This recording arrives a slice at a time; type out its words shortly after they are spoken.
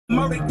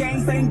Murder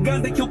gangs ain't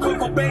guns, they kill quick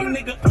for bang,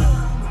 nigga.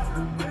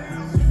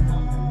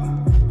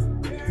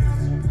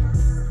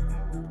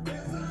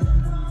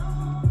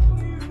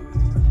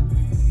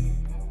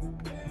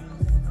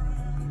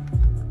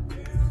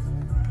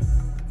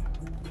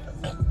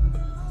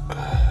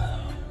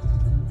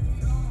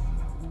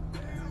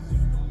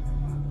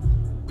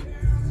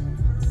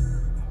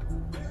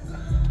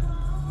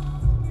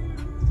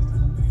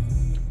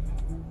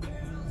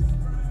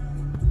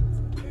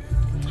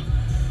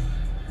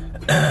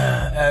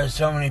 As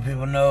so many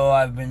people know,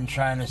 I've been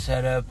trying to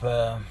set up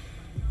a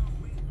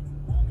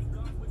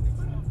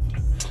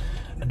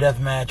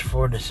death match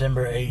for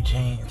December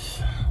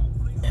 18th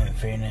in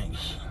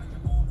Phoenix,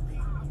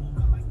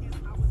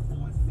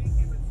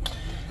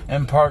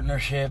 in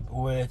partnership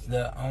with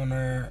the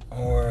owner,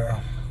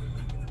 or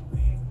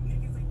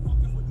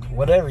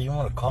whatever you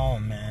want to call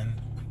him, man.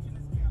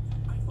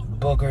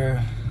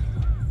 Booker,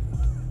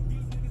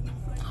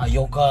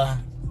 Hayoka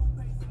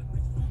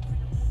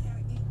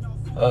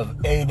of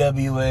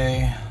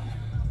AWA.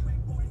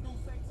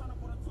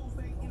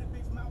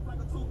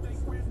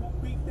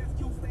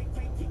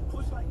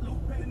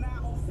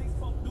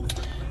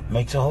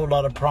 Makes a whole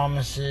lot of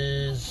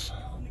promises.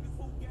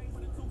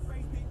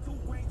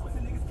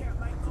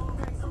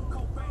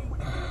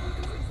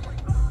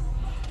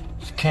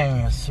 Just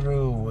came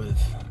through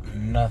with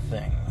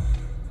nothing.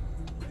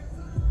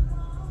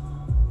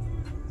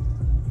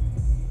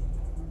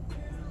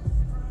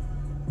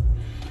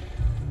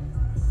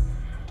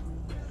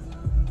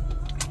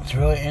 It's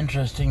really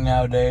interesting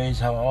nowadays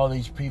how all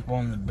these people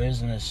in the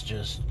business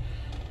just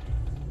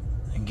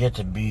get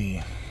to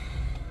be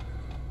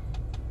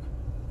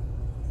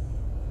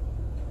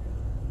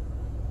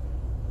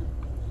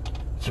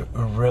it's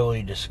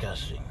really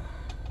disgusting.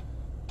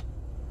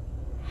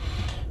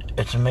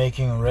 It's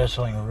making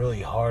wrestling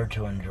really hard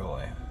to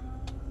enjoy.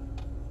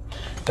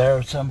 There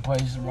are some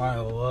places where I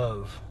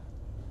love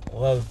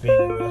being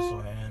a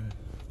wrestler, man.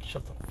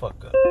 Shut the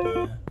fuck up,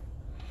 man.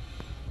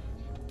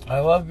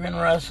 I love being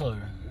a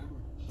wrestler.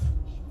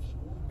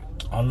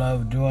 I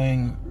love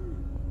doing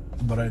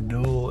what I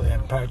do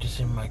and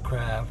practicing my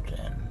craft,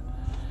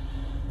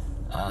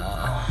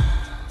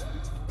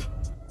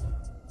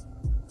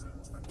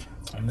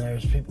 and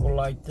there's people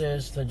like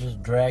this that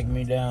just drag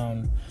me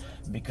down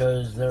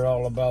because they're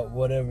all about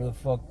whatever the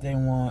fuck they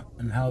want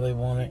and how they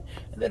want it,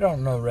 and they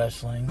don't know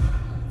wrestling.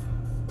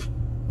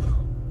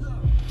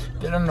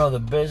 They don't know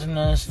the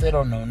business. They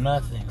don't know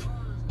nothing.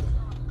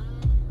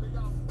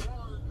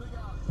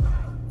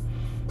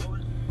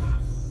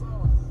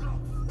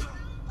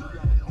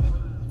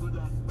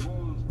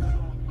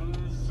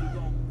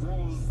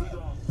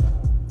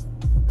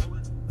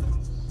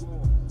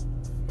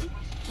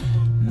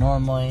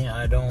 Normally,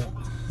 I don't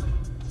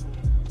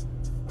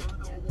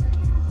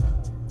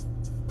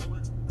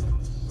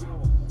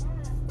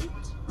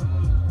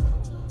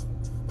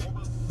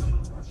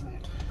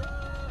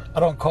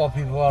call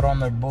people out on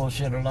their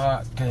bullshit a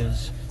lot,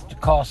 because to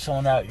call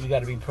someone out, you got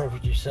to be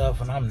perfect yourself,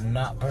 and I'm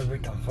not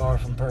perfect. I'm far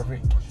from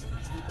perfect.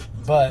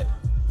 But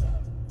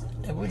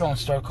if we don't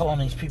start calling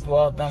these people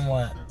out, then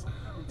what?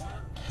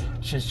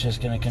 Shit's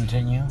just gonna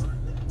continue,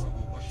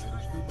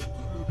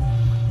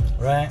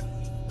 right?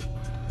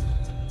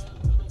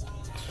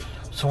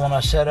 So when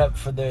I set up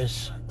for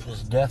this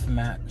death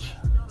match,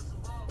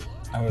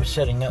 and we're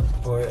setting up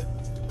for it,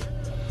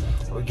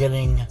 we're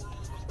getting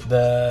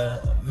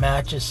the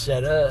matches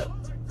set up,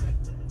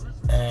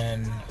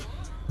 and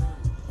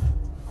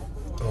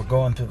we're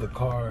going through the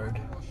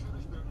card,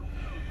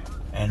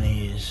 and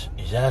he's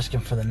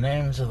asking for the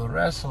names of the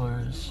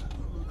wrestlers,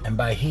 and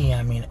by he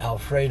I mean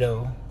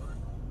Alfredo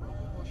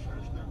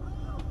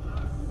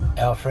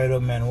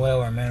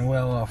Manuel, or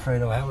Manuel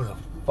Alfredo, however the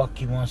fuck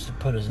he wants to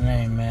put his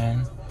name,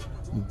 man.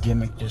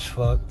 Gimmick this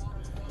fuck.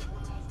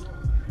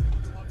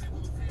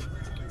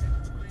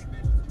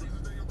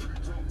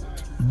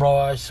 Bro,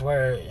 I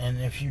swear, and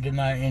if you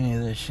deny any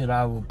of this shit,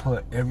 I will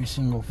put every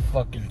single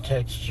fucking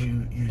text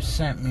you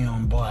sent me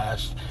on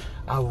blast.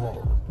 I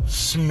will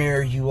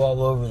smear you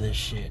all over this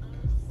shit,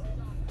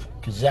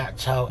 because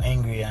that's how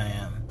angry I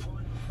am.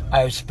 I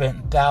have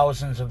spent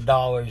thousands of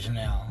dollars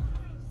now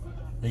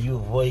that you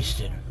have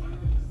wasted.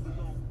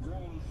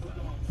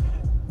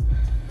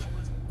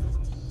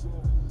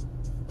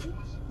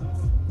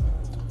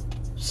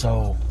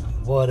 So,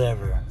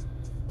 whatever.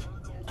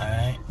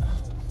 Alright?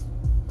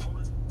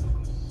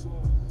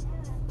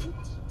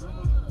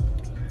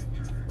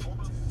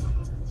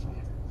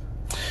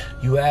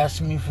 You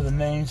ask me for the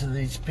names of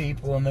these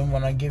people, and then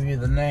when I give you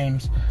the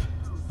names,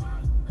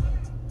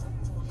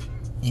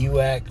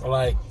 you act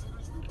like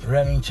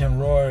Remington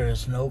Roar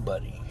is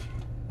nobody.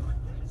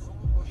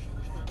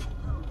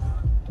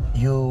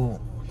 You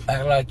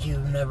act like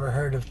you've never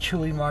heard of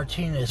Chewy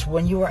Martinez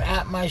when you were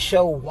at my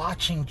show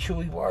watching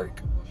Chewy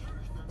work.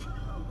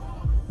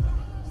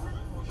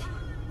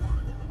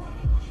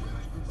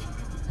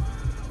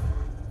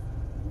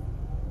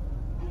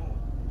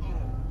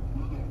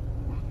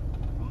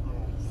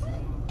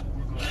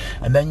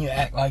 And then you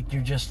act like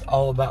you're just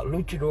all about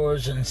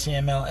luchadors and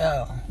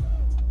CMLL.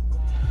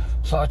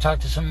 So I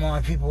talked to some of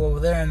my people over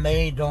there, and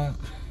they don't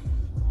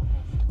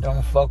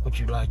fuck with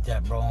you like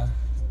that, bro.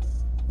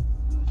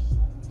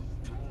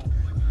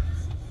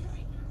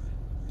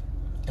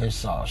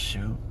 It's all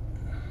shoot.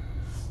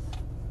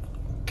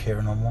 Don't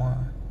care no more.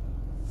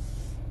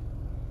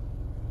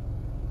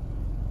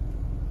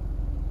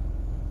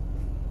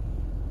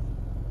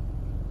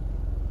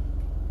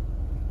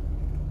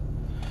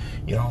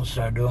 You don't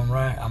start doing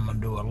right, I'm gonna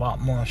do a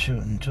lot more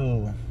shooting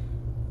too.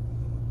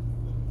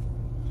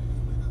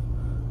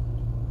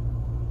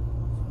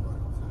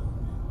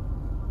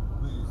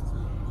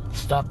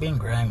 Stop being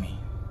grimy.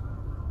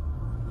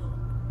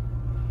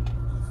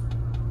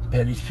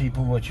 Pay these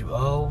people what you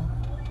owe.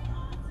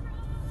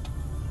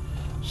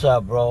 What's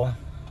up, bro?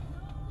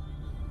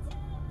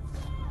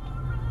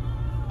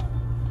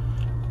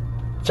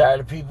 Tired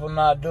of people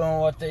not doing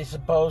what they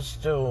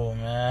supposed to,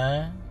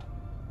 man.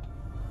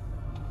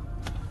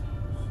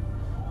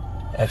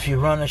 If you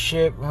run a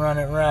ship, run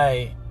it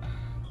right.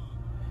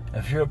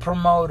 If you're a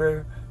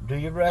promoter, do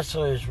your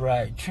wrestlers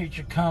right. Treat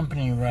your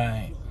company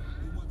right.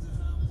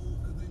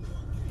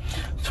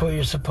 That's what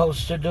you're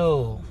supposed to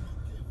do.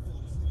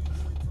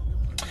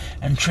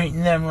 And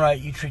treating them right,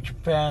 you treat your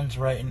fans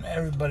right, and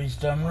everybody's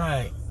done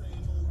right.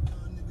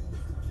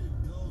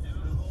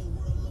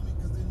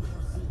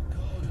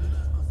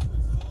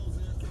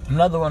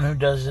 Another one who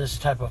does this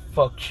type of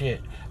fuck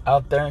shit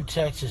out there in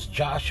Texas,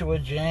 Joshua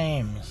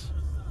James.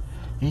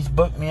 He's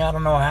booked me I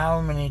don't know how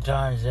many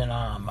times, and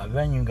my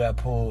venue got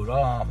pulled.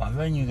 My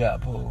venue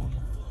got pulled.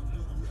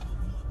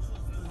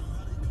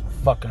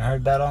 Fucking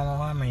heard that I don't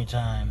know how many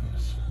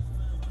times.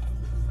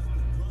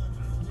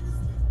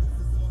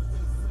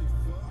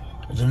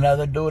 There's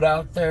another dude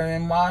out there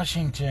in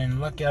Washington.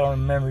 Lucky I don't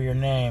remember your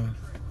name,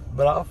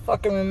 but I'll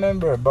fucking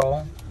remember it,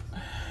 bro.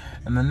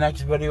 And the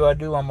next video I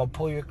do, I'm gonna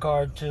pull your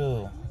card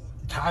too.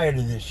 Tired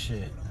of this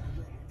shit.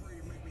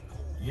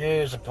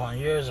 Years upon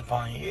years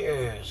upon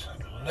years.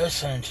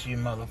 Listening to you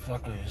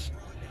motherfuckers.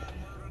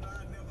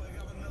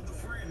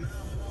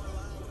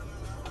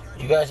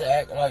 You guys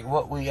act like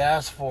what we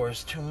ask for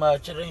is too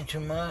much. It ain't too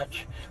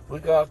much. We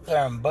go out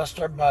there and bust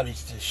our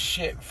bodies to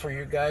shit for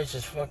your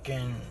guys'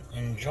 fucking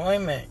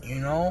enjoyment, you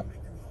know?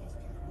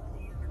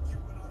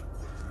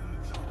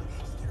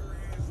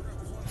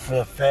 For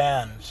the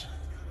fans.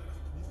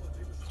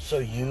 So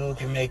you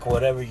can make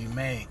whatever you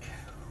make.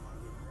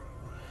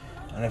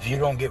 And if you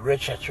don't get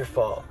rich, that's your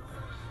fault.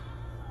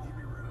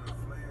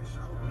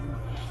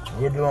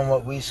 We're doing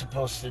what we're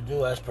supposed to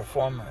do as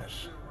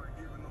performers.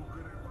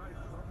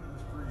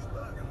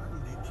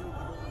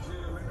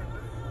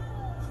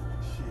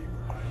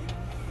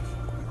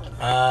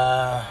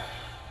 --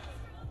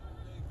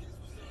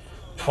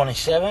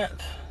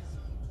 27th.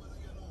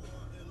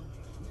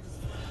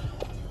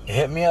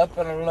 Hit me up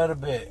in a little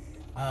bit.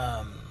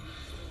 I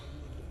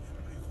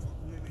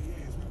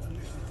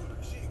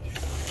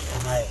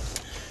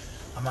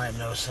might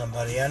know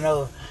somebody. I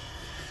know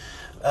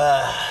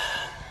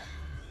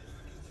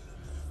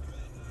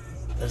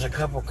there's a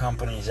couple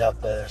companies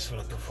out there that's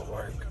looking for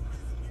work.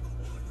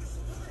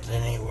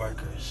 They need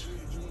workers.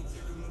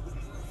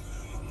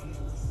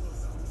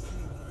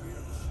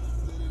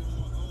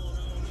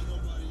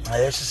 Now,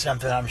 this is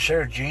something I'm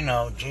sure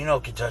Gino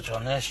can touch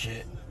on this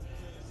shit.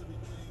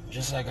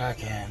 Just like I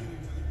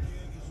can.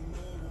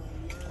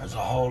 There's a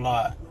whole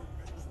lot.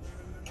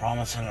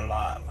 Promising a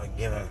lot, but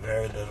giving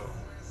very little.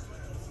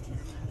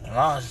 And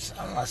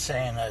I'm not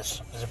saying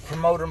as a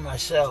promoter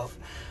myself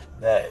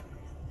that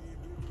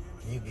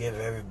you give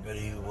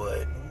everybody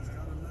what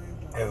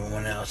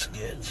everyone else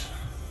gets.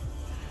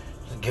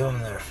 Just give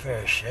them their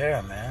fair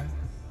share, man.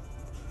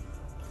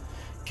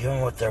 Give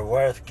them what they're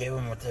worth. Give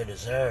them what they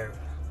deserve.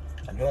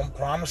 And don't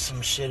promise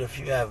them shit if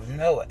you have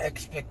no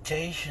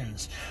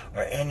expectations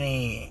or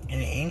any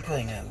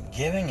inkling of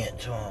giving it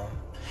to them.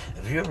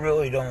 If you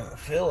really don't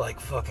feel like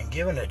fucking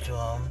giving it to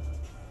them,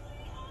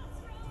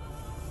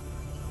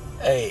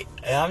 hey,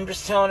 I'm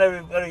just telling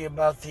everybody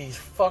about these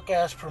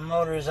fuck-ass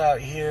promoters out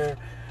here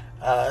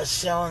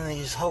selling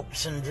these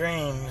hopes and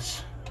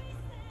dreams.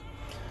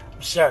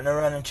 I'm starting to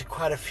run into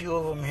quite a few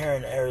of them here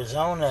in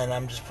Arizona, and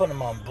I'm just putting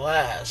them on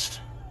blast.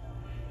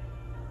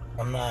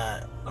 I'm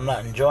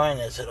not enjoying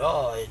this at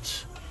all.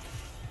 It's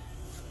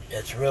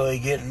really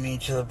getting me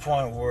to the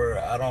point where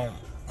I don't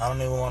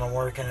even want to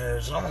work in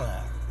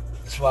Arizona.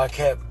 That's why I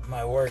kept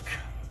my work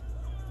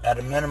at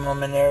a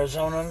minimum in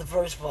Arizona in the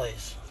first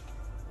place.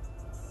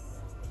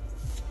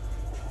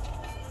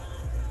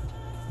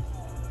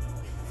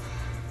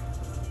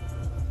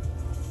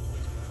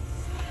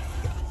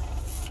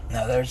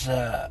 Now there's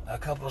a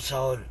couple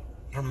solid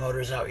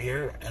promoters out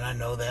here, and I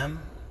know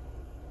them.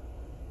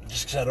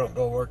 Just because I don't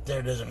go work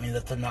there doesn't mean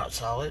that they're not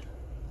solid.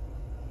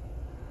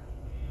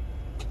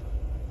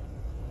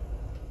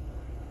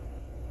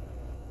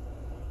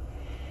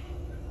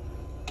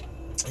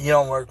 You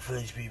don't work for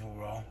these people,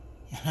 bro.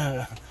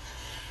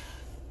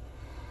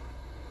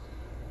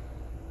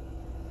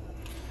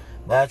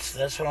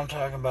 That's what I'm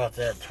talking about,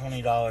 that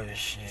 $20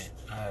 shit.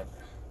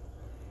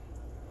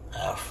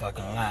 I'll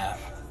fucking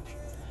laugh.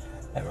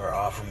 Ever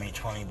offer me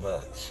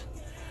 $20.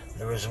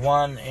 There was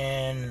one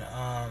in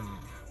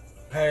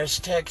Paris,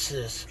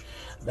 Texas,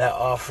 that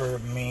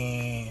offered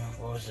me,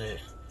 what was it,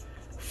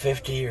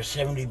 50 or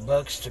 70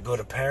 bucks to go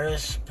to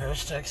Paris,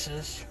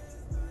 Texas.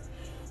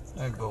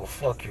 I'd go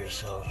fuck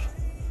yourself.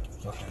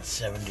 Fucking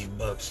 70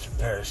 bucks to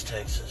Paris,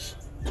 Texas.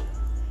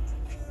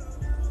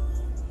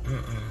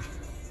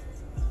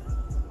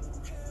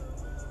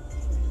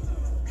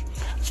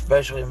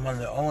 Especially when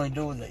the only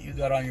dude that you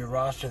got on your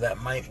roster that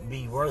might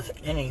be worth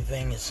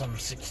anything is some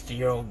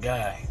 60-year-old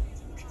guy.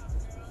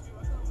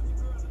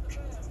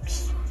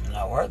 It's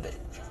not worth it.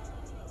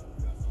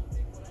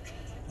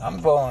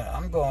 I'm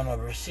going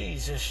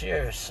overseas this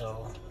year,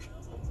 so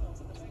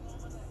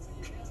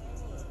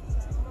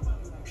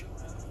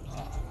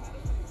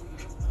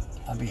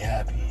I'll be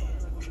happy.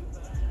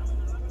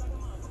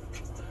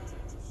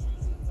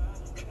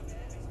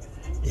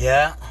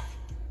 Yeah.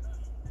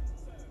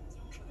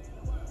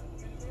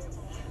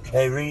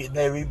 They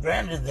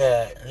rebranded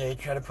that. They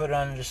tried to put it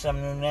under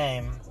some new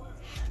name,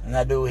 and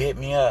that dude hit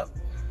me up.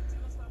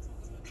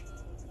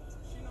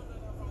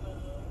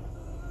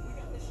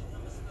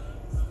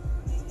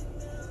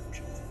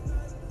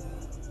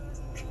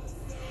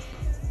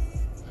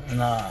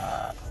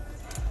 Nah.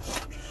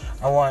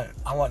 I want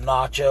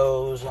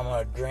nachos. I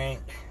want a drink.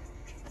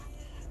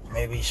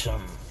 Maybe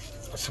some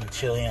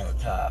chili on the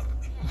top.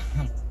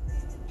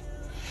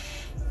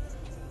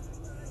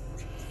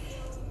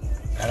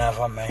 And if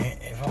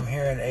I'm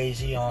here in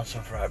AZ, I want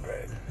some fried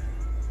bread.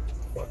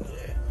 Fuck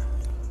that.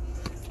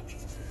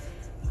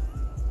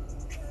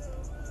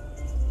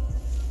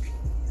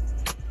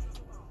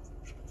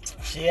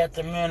 See, at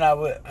the Mint, I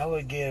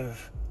would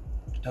give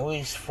at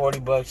least 40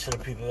 bucks to the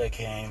people that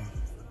came.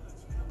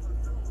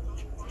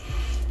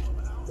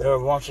 There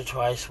were once or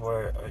twice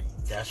where,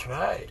 that's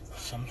right,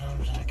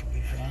 sometimes I can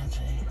be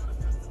fancy.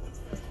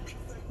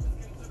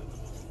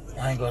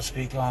 I ain't gonna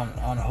speak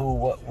on who,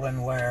 what,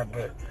 when, where,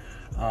 but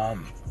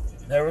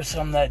there were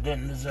some that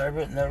didn't deserve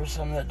it, and there were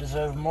some that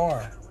deserved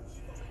more.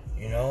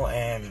 You know,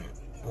 and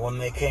when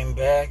they came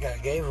back, I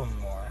gave them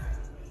more.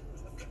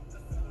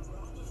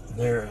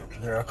 There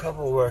are a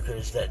couple of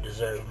workers that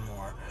deserve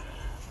more.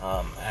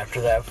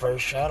 After that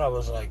first shot, I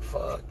was like,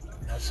 fuck,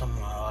 that's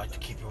someone I like to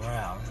keep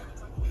around.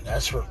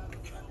 That's what,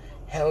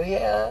 hell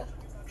yeah.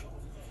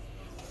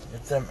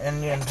 Get them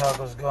Indian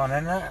tacos going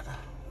in that.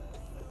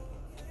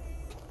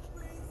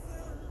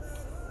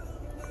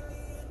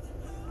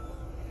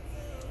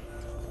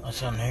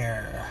 What's on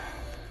here?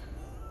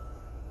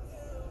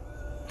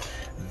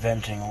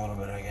 Venting a little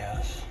bit, I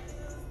guess.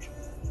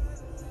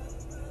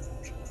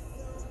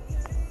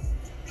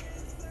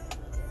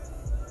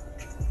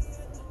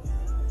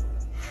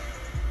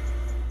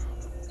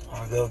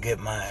 I'll go get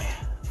my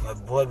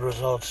blood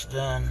results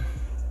done.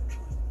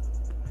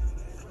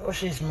 I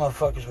wish these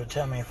motherfuckers would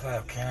tell me if I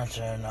have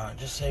cancer or not.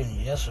 Just say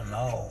yes or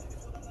no.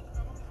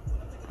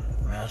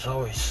 I mean, it's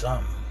always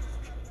something.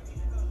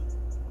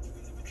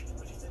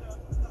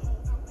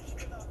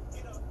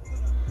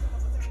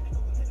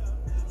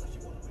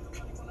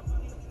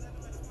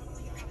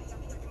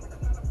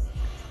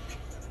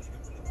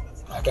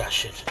 I got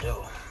shit to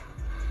do.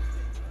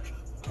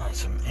 Like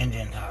some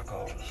Indian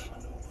tacos.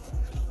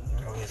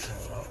 I'll get some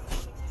of those.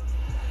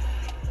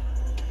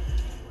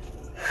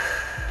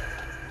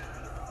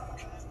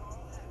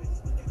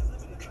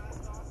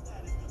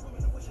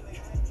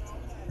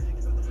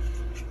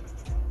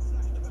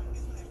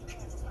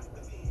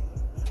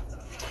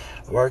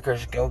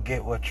 Workers, go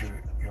get what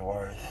you're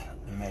worth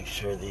and make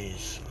sure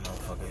these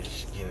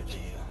motherfuckers give it to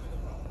you.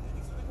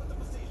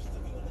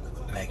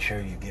 Make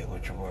sure you get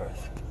what you're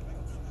worth.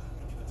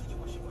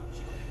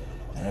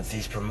 And if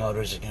these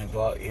promoters are gonna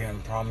go out here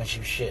and promise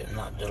you shit and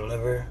not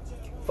deliver,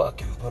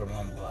 fucking put them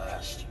on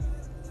blast.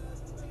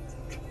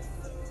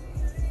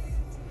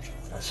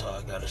 That's all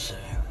I gotta say.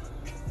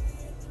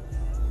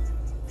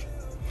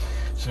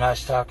 It's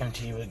nice talking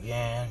to you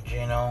again,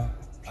 Gino.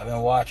 I've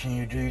been watching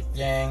you do your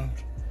thing.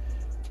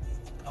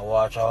 I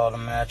watch all the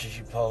matches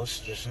you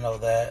post, just know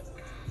that.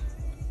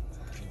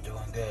 You're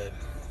doing good.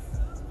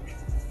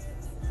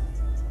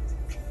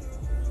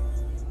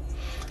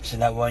 So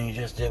that one you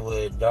just did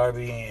with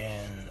Darby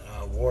and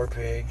War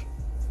Pig,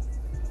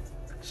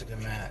 it's a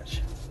good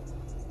match.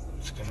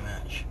 It's a good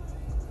match.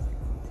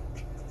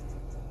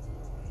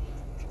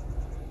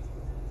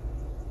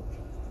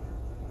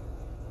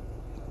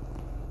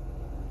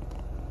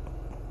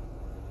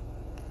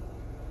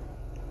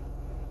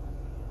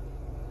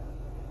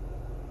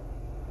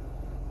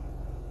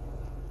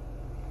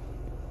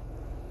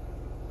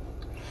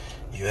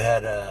 You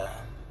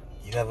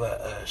have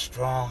a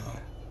strong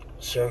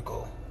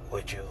circle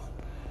with you.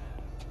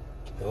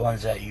 The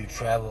ones that you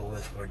travel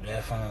with were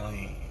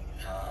definitely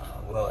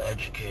well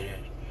educated.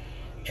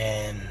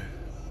 And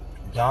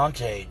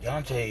Dante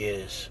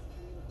is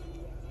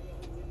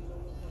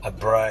a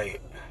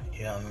bright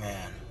young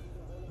man.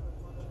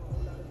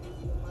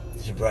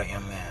 He's a bright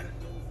young man.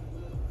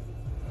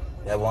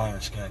 That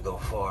one's gonna go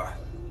far.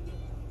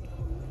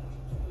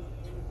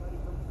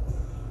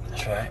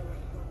 That's right.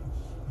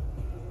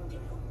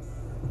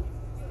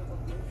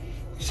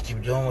 Just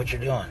keep doing what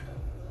you're doing.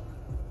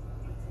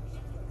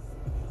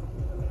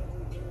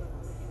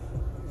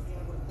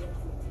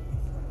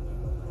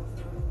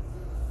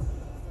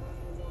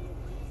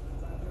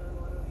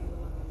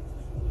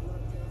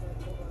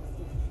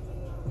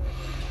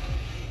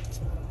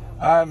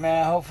 Alright,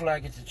 man. Hopefully I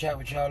get to chat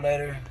with y'all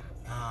later.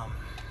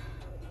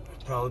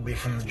 Probably be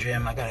from the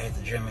gym. I gotta hit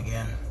the gym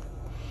again.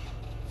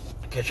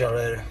 Catch y'all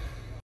later.